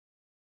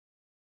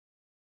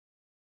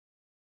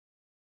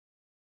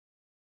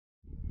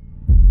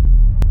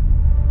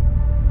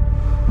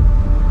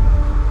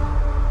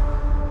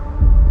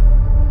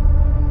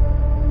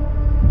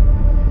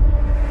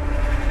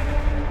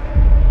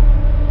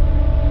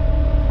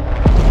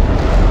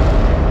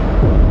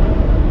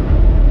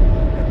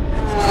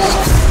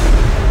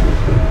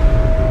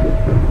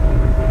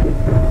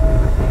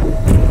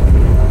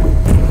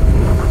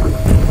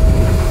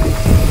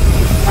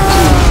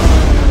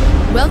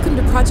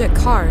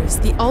Cars,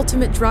 the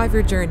ultimate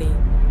driver journey.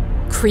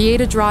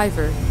 Create a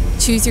driver,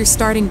 choose your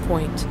starting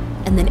point,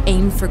 and then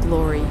aim for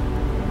glory.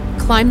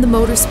 Climb the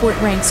motorsport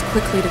ranks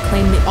quickly to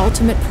claim the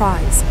ultimate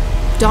prize.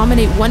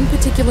 Dominate one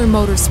particular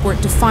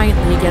motorsport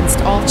defiantly against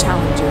all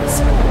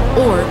challengers.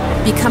 Or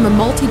become a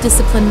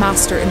multi-discipline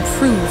master and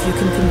prove you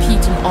can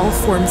compete in all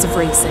forms of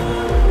racing.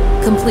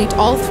 Complete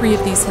all 3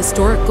 of these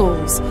historic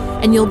goals,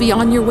 and you'll be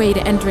on your way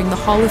to entering the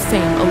Hall of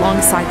Fame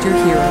alongside your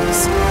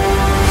heroes.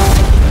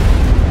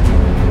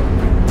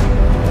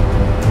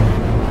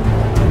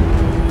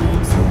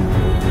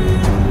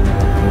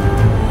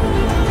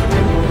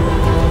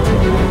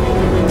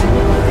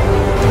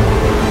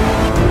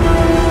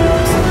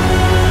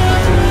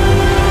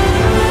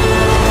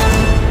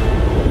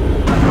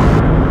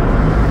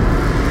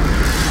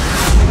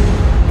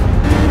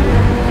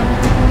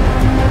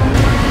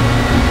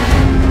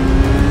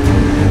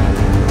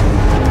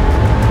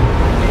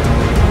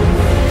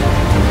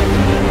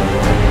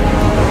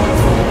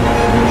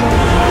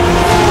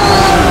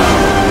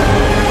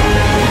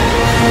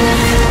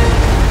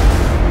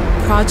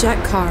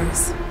 Project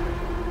Cars.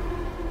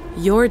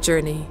 Your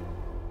journey,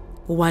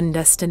 one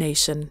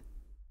destination.